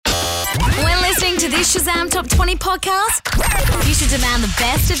listening to this Shazam Top 20 podcast? You should demand the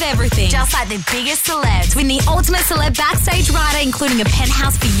best of everything, just like the biggest celebs. Win the ultimate celeb backstage rider, including a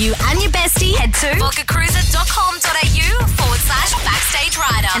penthouse for you and your bestie. Head to vodkacruiser.com.au/backstage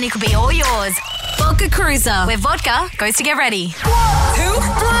rider, and it could be all yours. Vodka Cruiser, where vodka goes to get ready. 2, 3.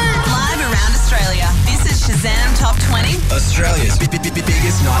 Live around Australia. This is Shazam Top 20. Australia's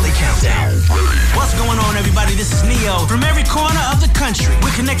biggest nightly countdown. What's going on, everybody? This is Neo. From every corner of the country,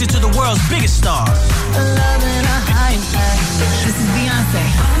 we're connected to the world's biggest stars. This is Beyonce.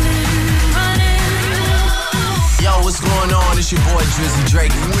 Yo, what's going on? It's your boy Drizzy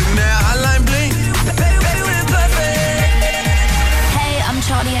Drake. With me, Hotline Bling. Hey, I'm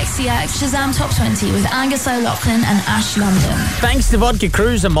Charlie XCX. Shazam Top 20 with Angus O'Loughlin and Ash London. Thanks to Vodka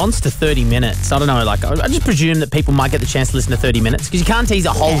Cruiser Monster 30 minutes. I don't know, I just presume that people might get the chance to listen to 30 minutes because you can't tease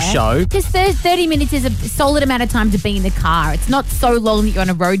a whole show. Because 30 minutes is a solid amount of time to be in the car. It's not so long that you're on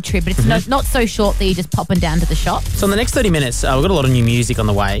a road trip, but it's not so short that you're just popping down to the shop. So in the next 30 minutes, we've got a lot of new music on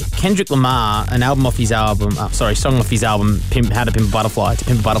the way. Kendrick Lamar, song off his album, How to Pimp a Butterfly, to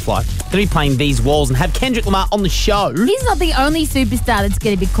Pimp a Butterfly. Going to be playing These Walls and have Kendrick Lamar on the show. He's not the only superstar that's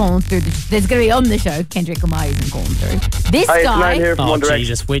going to be calling through. That's going to be on the show. Kendrick Lamar isn't calling through. This guy. Here from Oh, One Direction.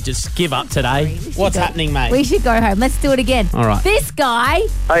 Jesus, we just give up today. What's happening, mate? We should go home. Let's do it again. All right. This guy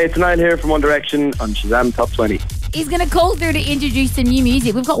Hi, it's Niall here from One Direction on Shazam Top 20. is going to call through to introduce some new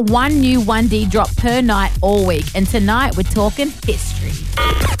music. We've got one new 1D drop per night all week. And tonight we're talking history.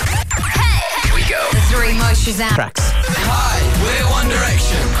 Here we go. The three most Shazam Tracks. Hi, we're One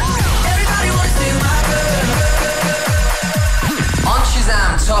Direction. Everybody wants to on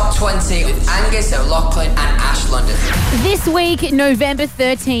Shazam Top 20 with Angus O'Loughlin and Ash London. This week, November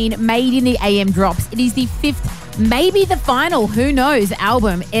 13, Made in the AM drops. It is the 5th, maybe the final, who knows,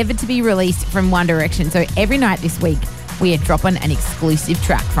 album ever to be released from One Direction. So every night this week, we are dropping an exclusive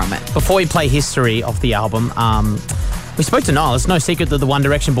track from it. Before we play history of the album, we spoke to Niall. It's no secret that the One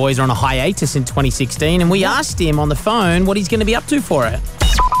Direction boys are on a hiatus in 2016, and we asked him on the phone what he's going to be up to for it.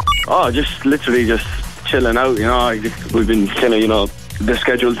 Oh, just literally just chilling out, we've been kind of, the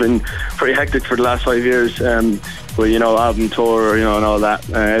schedule's been pretty hectic for the last 5 years, with, album tour, and all that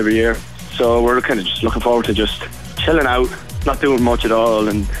every year. So we're kind of just looking forward to just chilling out, not doing much at all,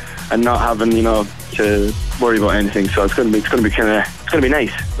 and not having, to worry about anything. So it's gonna be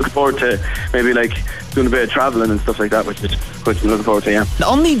nice. Looking forward to maybe doing a bit of travelling and stuff like that, which I'm looking forward to, yeah.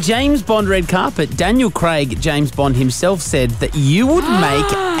 On the James Bond red carpet, Daniel Craig, James Bond himself, said that you would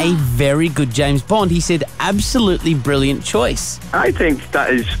make a very good James Bond. He said, absolutely brilliant choice. I think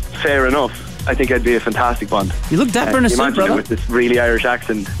that is fair enough. I think I'd be a fantastic Bond. You look dapper in a suit, imagine brother. it with this really Irish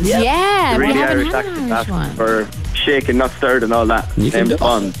accent. Yeah, The we really haven't Irish had an accent, Irish one. for shaken, not stirred and all that. You can James do it.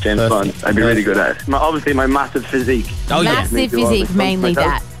 Bond. Perfect. I'd be really good at it. Obviously, my massive physique. Oh, yeah. Massive Make do all physique, this mainly myself.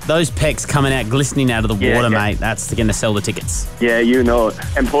 that. Those pecs coming out, glistening out of the Yeah, water, yeah. mate. That's going to sell the tickets. Yeah, you know it.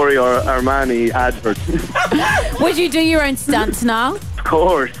 Emporio Armani advert. Would you do your own stunts, Niall? Of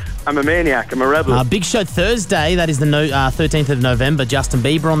course. I'm a maniac. I'm a rebel. Big show Thursday. That is the 13th of November. Justin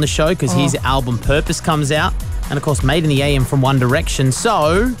Bieber on the show because his album Purpose comes out. And, of course, Made in the AM from One Direction.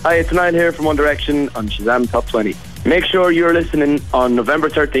 So, Hi, it's Niall here from One Direction on Shazam Top 20. Make sure you're listening on November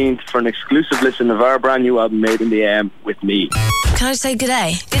 13th for an exclusive listen of our brand new album Made in the AM with me. Can I say good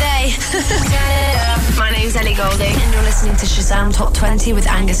day? Good day. My name's Ellie Goulding, and you're listening to Shazam Top 20 with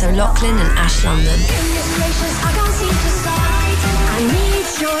Angus O'Loughlin and Ash London.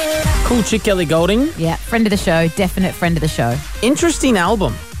 cool chick, Ellie Goulding. Yeah, friend of the show, definite friend of the show. Interesting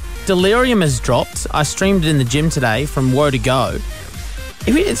album. Delirium has dropped. I streamed it in the gym today from Woe to Go.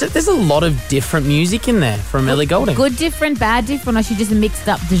 There's a lot of different music in there from Ellie Goulding. Good different, bad different, or she just mixed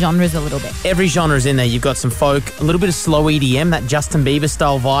up the genres a little bit? Every genre's in there. You've got some folk, a little bit of slow EDM, that Justin Bieber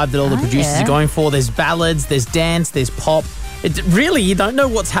style vibe that all the producers yeah. are going for. There's ballads, there's dance, there's pop. Really, you don't know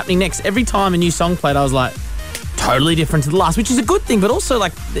what's happening next. Every time a new song played, I was like, totally different to the last, which is a good thing, but also,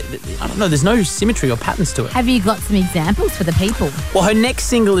 like, I don't know, there's no symmetry or patterns to it. Have you got some examples for the people? Well, her next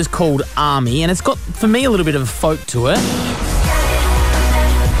single is called Army, and it's got, for me, a little bit of a folk to it.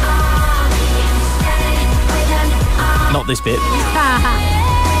 Not this bit.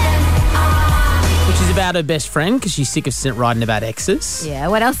 Which is about her best friend because she's sick of writing about exes. Yeah,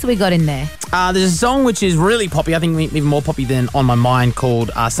 what else have we got in there? There's a song which is really poppy, I think even more poppy than On My Mind,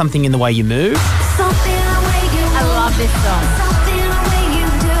 called Something in the Way You Move. I love this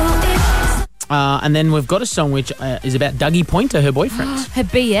song. And then we've got a song which is about Dougie Pointer, her boyfriend. Her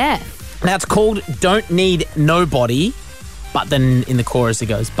BF. Now it's called Don't Need Nobody, but then in the chorus it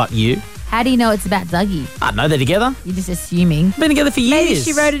goes, But You. How do you know it's about Dougie? I don't know, they're together. You're just assuming. Been together for years. Maybe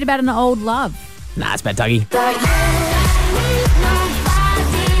she wrote it about an old love. Nah, it's about Dougie.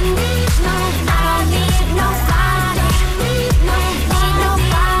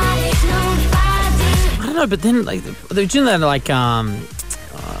 know, but then like they're doing that like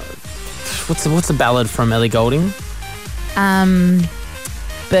what's the ballad from Ellie Goulding? Burn?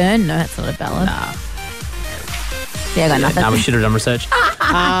 No, that's not a ballad. Nah. Yeah, I got nothing. No, we should have done research.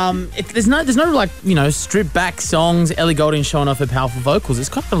 There's no like, stripped back songs. Ellie Goulding showing off her powerful vocals. It's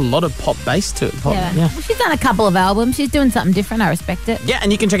got a lot of pop bass to it. Yeah. Yeah. She's done a couple of albums. She's doing something different. I respect it. Yeah,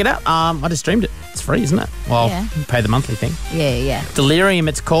 and you can check it out. I just streamed it. It's free, isn't it? Well, Yeah. you pay the monthly thing. Yeah. Delirium,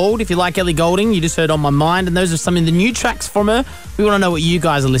 it's called. If you like Ellie Goulding, you just heard On My Mind, and those are some of the new tracks from her. We want to know what you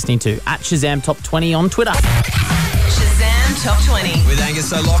guys are listening to at Shazam Top 20 on Twitter. Shazam Top 20. With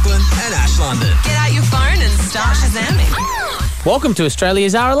Angus O'Loughlin and Ash London. Get out your phone and start Shazamming. Welcome to Australia,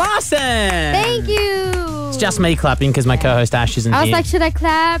 Zara Larson. Thank you. It's just me clapping because my co-host Ash isn't I was here. like, should I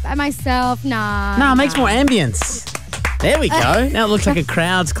clap at myself? Nah. No, it makes more ambience. There we go. Now it looks like a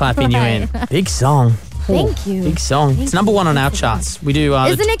crowd's clapping you in. Big song. Thank you. Big song. It's number one on our charts. We do.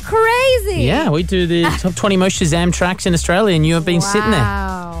 Isn't it crazy? Yeah, we do the top 20 most Shazam tracks in Australia, and you have been sitting there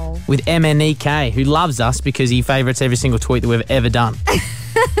Wow. with MNEK, who loves us because he favourites every single tweet that we've ever done.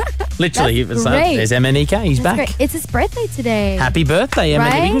 Literally, That's so great. there's MNEK. He's back. Great. It's his birthday today. Happy birthday, MNEK.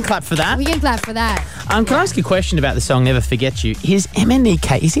 Right? We can clap for that. We can clap for that. Can I ask you a question about the song Never Forget You? Is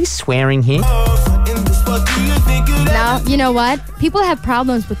MNEK, is he swearing here? Now, you know what? People have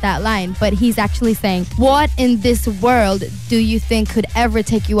problems with that line, but he's actually saying, what in this world do you think could ever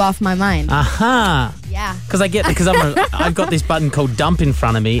take you off my mind? Aha. Yeah. Because I've got this button called dump in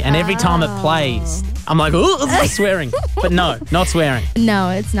front of me, and every time it plays, I'm like, oh, it's swearing. But no, not swearing. No,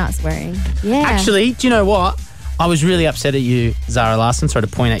 it's not swearing. Yeah. Actually, do you know what? I was really upset at you, Zara Larson. Sorry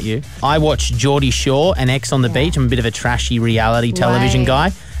to point at you. I watched Geordie Shore and X on the Beach. I'm a bit of a trashy reality television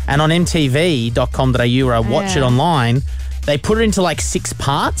guy. And on mtv.com.au, where I watch it online, they put it into like 6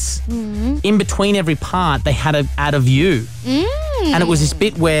 parts. In between every part, they had an ad of you. And it was this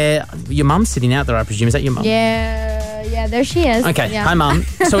bit where your mum's sitting out there, I presume. Is that your mum? Yeah, there she is. Okay, Yeah. hi, Mum.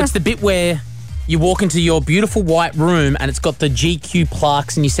 So it's the bit where you walk into your beautiful white room and it's got the GQ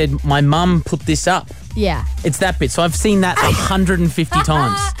plaques and you said, my mum put this up. Yeah. It's that bit. So I've seen that 150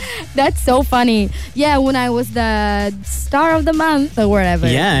 times. That's so funny. Yeah, when I was the star of the month or whatever.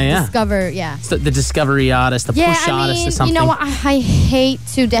 Yeah. Discover, yeah. So the discovery artist, the push artist or something. You know what? I hate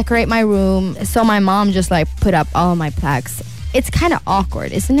to decorate my room, so my mom just like put up all my plaques. It's kind of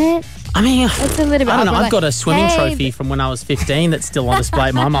awkward, isn't it? I mean, It's a little bit I don't know. awkward, I've got a like, swimming hey, trophy from when I was 15 that's still on display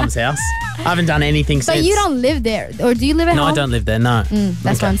at my mum's house. I haven't done anything But since. you don't live there, or do you live at No, home? I don't live there. No.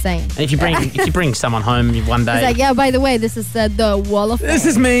 That's what I'm saying. And if you bring someone home one day, It's like, yeah, by the way, this is the wall of fame. this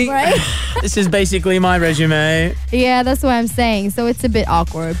is me. Right? This is basically my resume. Yeah, that's what I'm saying. So it's a bit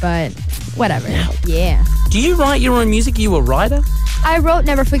awkward, but whatever. Yeah. Do you write your own music? Are you a writer? I wrote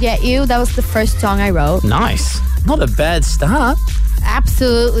Never Forget You. That was the first song I wrote. Nice. Not a bad start.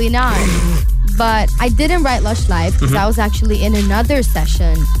 Absolutely not. But I didn't write Lush Life because I was actually in another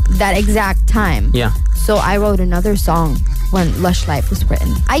session that exact time. Yeah. So I wrote another song when Lush Life was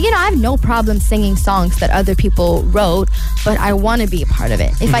written. I have no problem singing songs that other people wrote, but I want to be a part of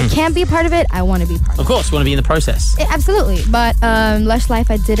it. If I can't be a part of it, I want to be part of it. Of course, you want to be in the process. Absolutely. But Lush Life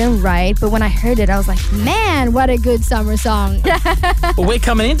I didn't write, but when I heard it, I was like, man, what a good summer song. Well, we're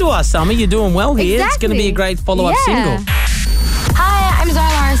coming into our summer. You're doing well here. It's going to be a great follow-up single. Hi, I'm Zara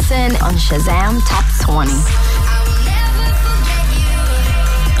Larson on Shazam Top 20.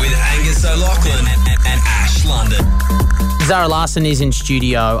 With Angus O'Loughlin and Ash London. Zara Larson is in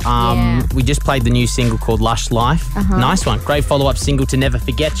studio. Yeah. We just played the new single called Lush Life. Nice one. Great follow-up single to Never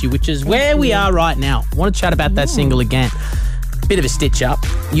Forget You, which is where we are right now. I want to chat about that single again. Bit of a stitch up.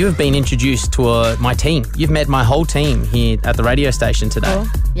 You have been introduced to my team. You've met my whole team here at the radio station today. Oh,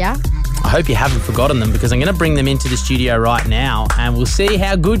 yeah? I hope you haven't forgotten them because I'm going to bring them into the studio right now and we'll see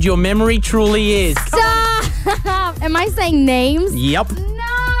how good your memory truly is. Stop! Am I saying names? Yep.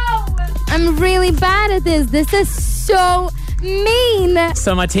 No! I'm really bad at this. This is so mean.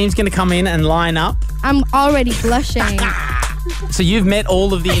 So my team's going to come in and line up. I'm already blushing. So you've met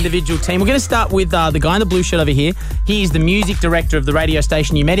all of the individual team. We're going to start with the guy in the blue shirt over here. He is the music director of the radio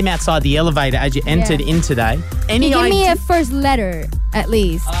station. You met him outside the elevator as you entered in today. Give me a first letter, at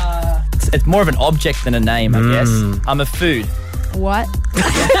least. It's more of an object than a name, I guess. I'm a food. What?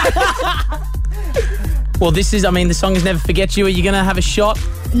 Well, the song is Never Forget You. Are you going to have a shot?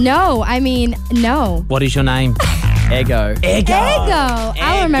 No, no. What is your name? Ego. Ego.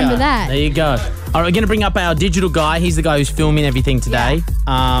 I'll remember that. There you go. All right, we're going to bring up our digital guy. He's the guy who's filming everything today.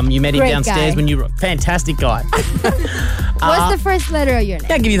 You met him Great downstairs guy. when you were... Fantastic guy. What's the first letter of your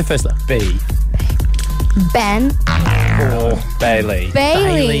name? I'll give you the first letter. B. Ben. Bailey.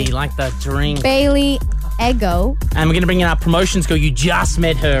 Bailey. Like the drink. Bailey Ego. And we're going to bring in our promotions girl. You just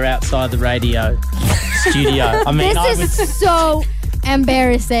met her outside the radio studio. I mean, This is so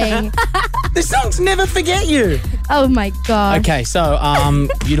embarrassing. The song's Never Forget You. Oh my God. Okay, so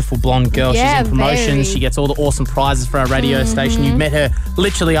beautiful blonde girl. Yeah, She's in promotions. very. She gets all the awesome prizes for our radio station. You met her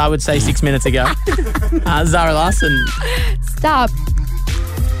literally, I would say, 6 minutes ago. Zara Larson. Stop.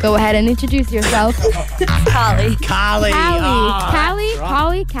 Go ahead and introduce yourself. Carly. Carly. Carly.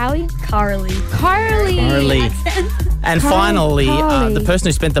 And finally, Carly. the person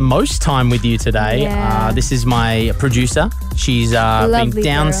who spent the most time with you today. Yeah. This is my producer. She's been Lovely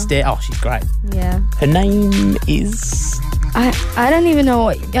downstairs. Oh, she's great. Yeah. Her name is... I don't even know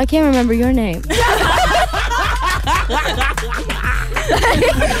I can't remember your name.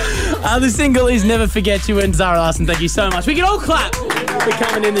 The single is Never Forget You, and Zara Larson, thank you so much. We can all clap for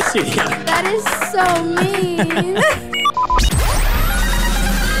coming in the studio. That is so mean.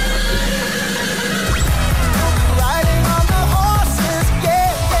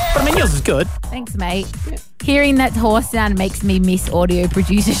 But I mean, yours is good. Thanks, mate. Hearing that horse sound makes me miss audio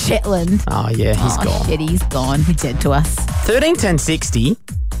producer Shetland. Oh, yeah, he's gone. Shit, he's gone. He dead to us. 131060.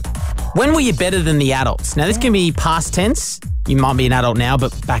 When were you better than the adults? Now, this can be past tense. You might be an adult now,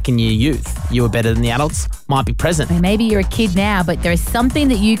 but back in your youth, you were better than the adults. Might be present. And maybe you're a kid now, but there is something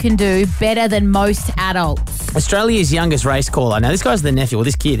that you can do better than most adults. Australia's youngest race caller. Now, this guy's the nephew, or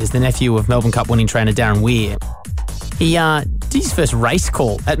this kid is the nephew of Melbourne Cup winning trainer Darren Weir. He did his first race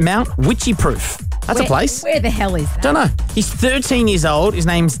call at Mount Witchyproof. That's a place. Where the hell is that? Don't know. He's 13 years old. His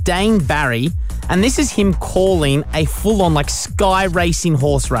name's Dane Barry. And this is him calling a full-on, sky racing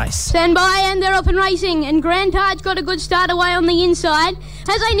horse race. Stand by and they're up and racing, and Grand Taj's got a good start away on the inside.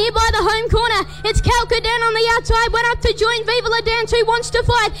 As they near by the home corner, it's Calcadan on the outside, went up to join Viva La Dance, who wants to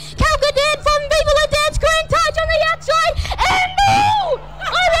fight. Calcadan from Viva La Dance, Grand Taj on the outside, and no!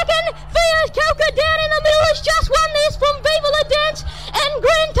 I reckon Calcadan in the middle has just won this from Viva La Dance, and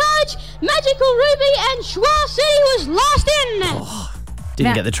Grand Taj, Magical Ruby, and Schwa City was last in.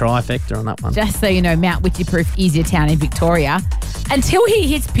 Didn't get the trifecta on that one. Just so you know, Mount Witchyproof is your town in Victoria. Until he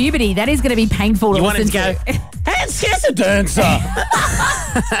hits puberty, that is going to be painful to You want him listen to go, here's a dancer.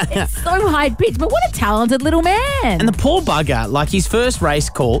 It's so high-pitched, but what a talented little man. And the poor bugger, his first race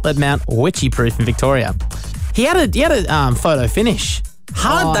call at Mount Witchyproof in Victoria, he had a photo finish.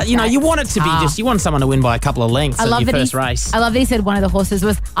 Hard that, you want it to be tough. you want someone to win by a couple of lengths at your first race. I love that he said one of the horses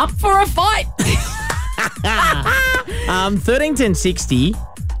was up for a fight. 131060.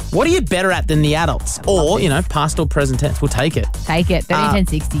 What are you better at than the adults? Or, past or present tense. We'll take it. Take it.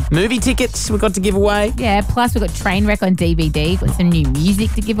 131060. Movie tickets we've got to give away. Yeah, plus we've got Trainwreck on DVD. Got some new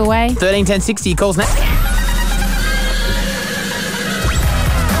music to give away. 131060 calls now.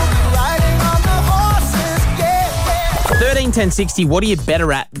 $13.10.60. What are you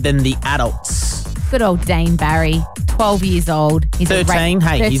better at than the adults? Good old Dane Barry, 12 years old. He's 13?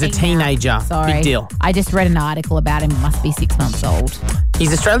 Hey, he's a 13 teenager. now. Sorry. Big deal. I just read an article about him. He must be 6 months old.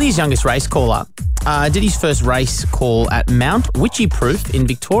 He's Australia's youngest race caller. Did his first race call at Mount Witchyproof in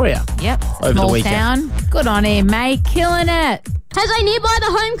Victoria. Yep. Over small the weekend. town. Good on him, mate. Killing it. As they near by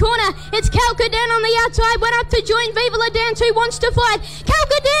the home corner, it's Calcadan on the outside, went up to join Viva La Dance, who wants to fight.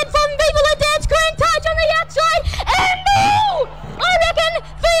 Calcadan from Viva La Dance, Grand Taj on the outside, and no! I reckon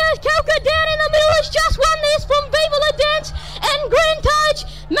Calcadan in the middle has just won this from Viva La Dance, and Grand Taj,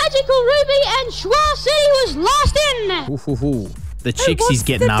 Magical Ruby, and Schwa City was last in. Ooh. The chicks he's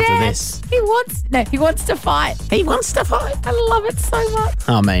getting after this. He wants to fight. He wants to fight. I love it so much.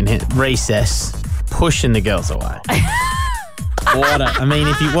 I mean, recess, pushing the girls away.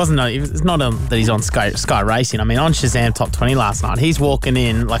 If he wasn't, it's not that he's on Sky Racing. I mean, on Shazam Top 20 last night, he's walking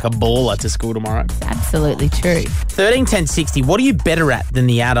in like a baller to school tomorrow. Absolutely true. 13:10:60. What are you better at than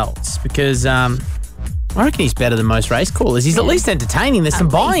the adults? Because I reckon he's better than most race callers. He's at least entertaining. There's some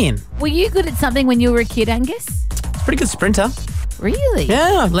buy-in. Were you good at something when you were a kid, Angus? He's a pretty good sprinter. Really?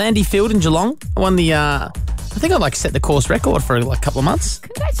 Yeah, Landy Field in Geelong. I won the. I think I set the course record for a couple of months.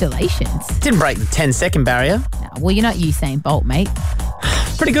 Congratulations. Didn't break the 10-second barrier. No, well, you're not Usain Bolt, mate.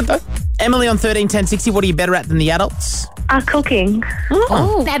 Pretty good, though. Emily on 13:10:60. What are you better at than the adults? Cooking.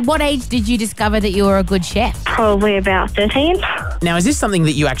 Oh. At what age did you discover that you were a good chef? Probably about 13. Now, is this something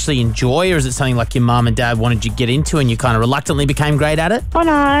that you actually enjoy, or is it something like your mum and dad wanted you to get into and you kind of reluctantly became great at it? Oh,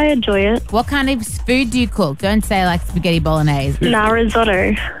 no, I enjoy it. What kind of food do you cook? Don't say like spaghetti bolognese. No,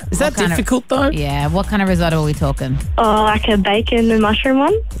 risotto. Is that difficult, though? Yeah. What kind of risotto are we talking? Oh, like a bacon and mushroom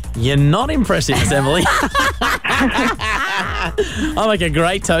one? You're not impressive, Miss Emily. I make a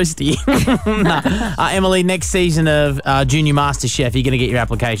great toasty. Emily, next season of Junior Master Chef, you're going to get your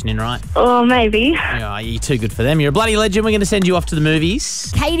application in, right? Or maybe. Yeah, you're too good for them. You're a bloody legend. We're going to send you off to the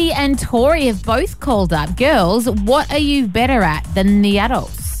movies. Katie and Tori have both called up. Girls, what are you better at than the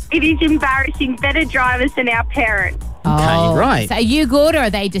adults? It is embarrassing. Better drivers than our parents. Oh, right. So are you good or are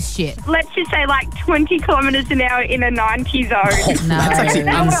they just shit? Let's just say like 20 kilometres an hour in a 90 zone. No. That's actually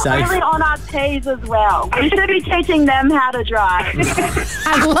unsafe. Really on our T's as well. We should be teaching them how to drive.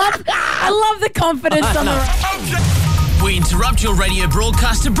 I love the confidence on the We interrupt your radio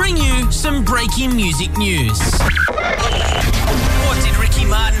broadcast to bring you some breaking music news. What did Ricky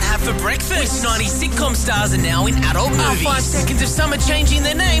Martin have for breakfast? Which 90s sitcom stars are now in adult movies? 5 seconds of summer changing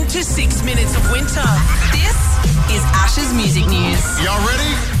their name to 6 minutes of winter. This is Ash's music news. Y'all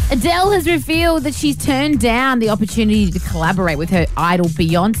ready? Adele has revealed that she's turned down the opportunity to collaborate with her idol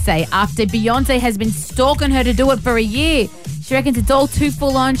Beyonce after Beyonce has been stalking her to do it for a year. She reckons it's all too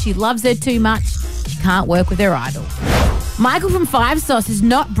full on. She loves her too much. She can't work with her idol. Michael from Five Sauce has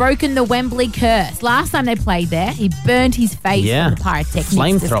not broken the Wembley curse. Last time they played there, he burned his face on the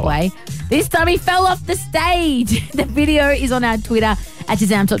pyrotechnics display. This time he fell off the stage. The video is on our Twitter at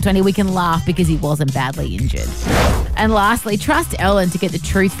Shazam Top 20. We can laugh because he wasn't badly injured. And lastly, trust Ellen to get the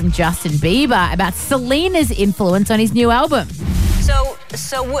truth from Justin Bieber about Selena's influence on his new album. So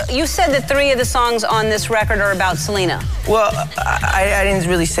you said that 3 of the songs on this record are about Selena. Well, I didn't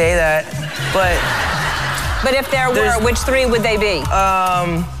really say that, but if there were, which 3 would they be?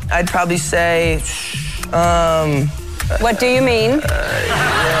 I'd probably say, what do you mean?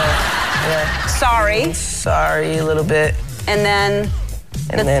 Yeah. Sorry, a little bit. And then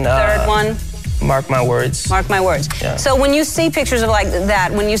the third one? Mark my words. Mark my words. Yeah. So when you see pictures of like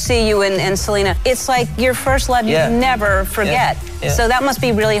that, when you see you and Selena, it's like your first love you never forget. Yeah. So that must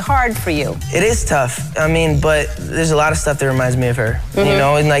be really hard for you. It is tough. I mean, but there's a lot of stuff that reminds me of her. You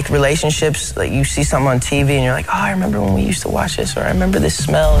know, in like relationships, like you see something on TV and you're like, oh, I remember when we used to watch this, or I remember this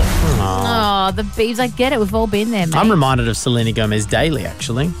smell. Oh, the Biebs, I get it. We've all been there, mate. I'm reminded of Selena Gomez daily,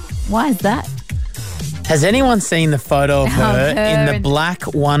 actually. Why is that? Has anyone seen the photo of her in the black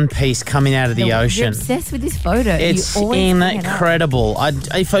one piece coming out of the ocean? You're obsessed with this photo. It's You always bring it up. incredible.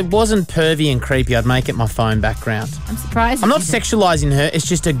 If it wasn't pervy and creepy, I'd make it my phone background. I'm surprised. I'm not sexualising her. It's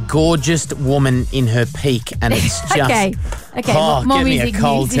just a gorgeous woman in her peak, and it's just Okay. Oh, more get me a music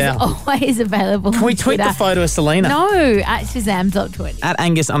cold news is towel. always available. Can we tweet the photo of Selena? No, at Shazam Top 20. At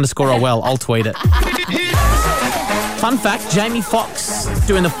Angus_Orwell. I'll tweet it. Fun fact, Jamie Foxx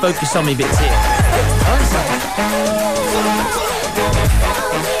doing the focus on me bits here.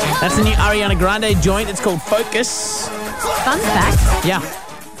 That's the new Ariana Grande joint. It's called Focus. Fun fact. Yeah.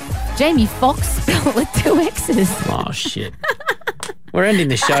 Jamie Foxx spelled with 2 X's. Oh, shit. We're ending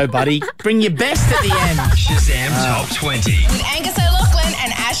the show, buddy. Bring your best at the end. Shazam Top 20. With Angus O'Loughlin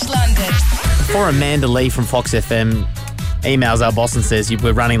and Ash London. Before Amanda Lee from Fox FM emails our boss and says,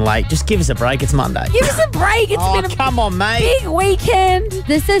 we're running late, just give us a break. It's Monday. Give us a break. It's been a come on, mate. big weekend.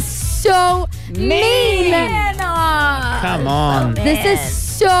 This is so mean. Come on. This is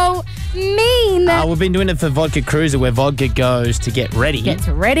so mean. We've been doing it for Vodka Cruiser, where vodka goes to get ready. Gets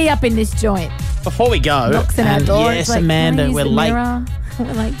ready up in this joint. Before we go, Knocks on our and door. yes, It's like, Amanda, "Can I use we're the late. mirror?"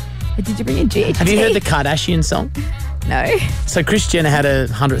 We're like, did you bring a GHD? Have you heard the Kardashian song? No. So Kris Jenner had a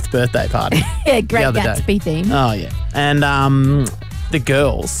 100th birthday party. Yeah, Great the other day. Gatsby theme. Oh, yeah. And the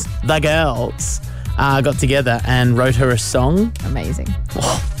girls got together and wrote her a song. Amazing.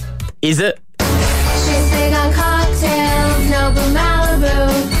 Is it? She's big on cocktails, Noble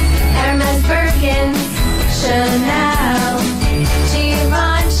Malibu, Hermes Birkins, Chanel,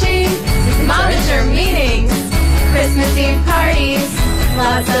 Givenchy, monitor meetings, Christmas Eve parties,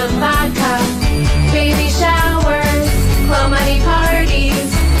 lots of vodka, baby showers, Clo money parties,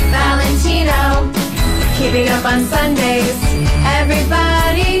 Valentino, keeping up on Sundays,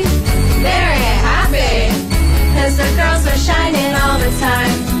 everybody, there ain't happy, 'cause the girls are shining all the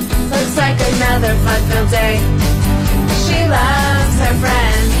time. Looks like another fun-filled day. She loves her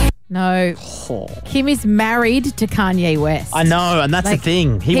friends. No. Kim is married to Kanye West. I know, and that's the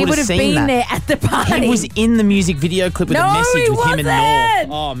thing. He would have seen been that. there at the party. He was in the music video clip with No, a message he with him and wasn't.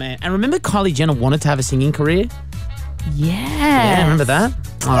 North. Oh, man. And remember Kylie Jenner wanted to have a singing career? Yeah. Yeah, remember that?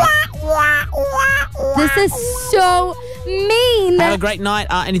 All right. This is so mean. Have a great night.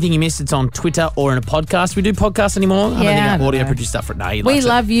 Anything you missed, it's on Twitter or in a podcast. We do podcasts anymore? I don't Yeah, think I our don't audio know. producer stuff for now. We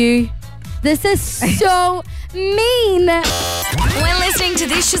love you. This is so mean. When listening to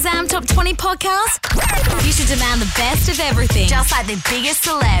this Shazam Top 20 podcast, you should demand the best of everything. Just like the biggest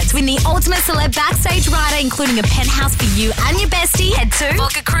celebs. Win the ultimate celeb backstage rider, including a penthouse for you and your bestie. Head to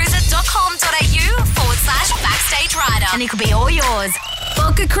vodkacruiser.com.au/backstage rider. And it could be all yours.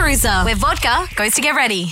 Vodka Cruiser, where vodka goes to get ready.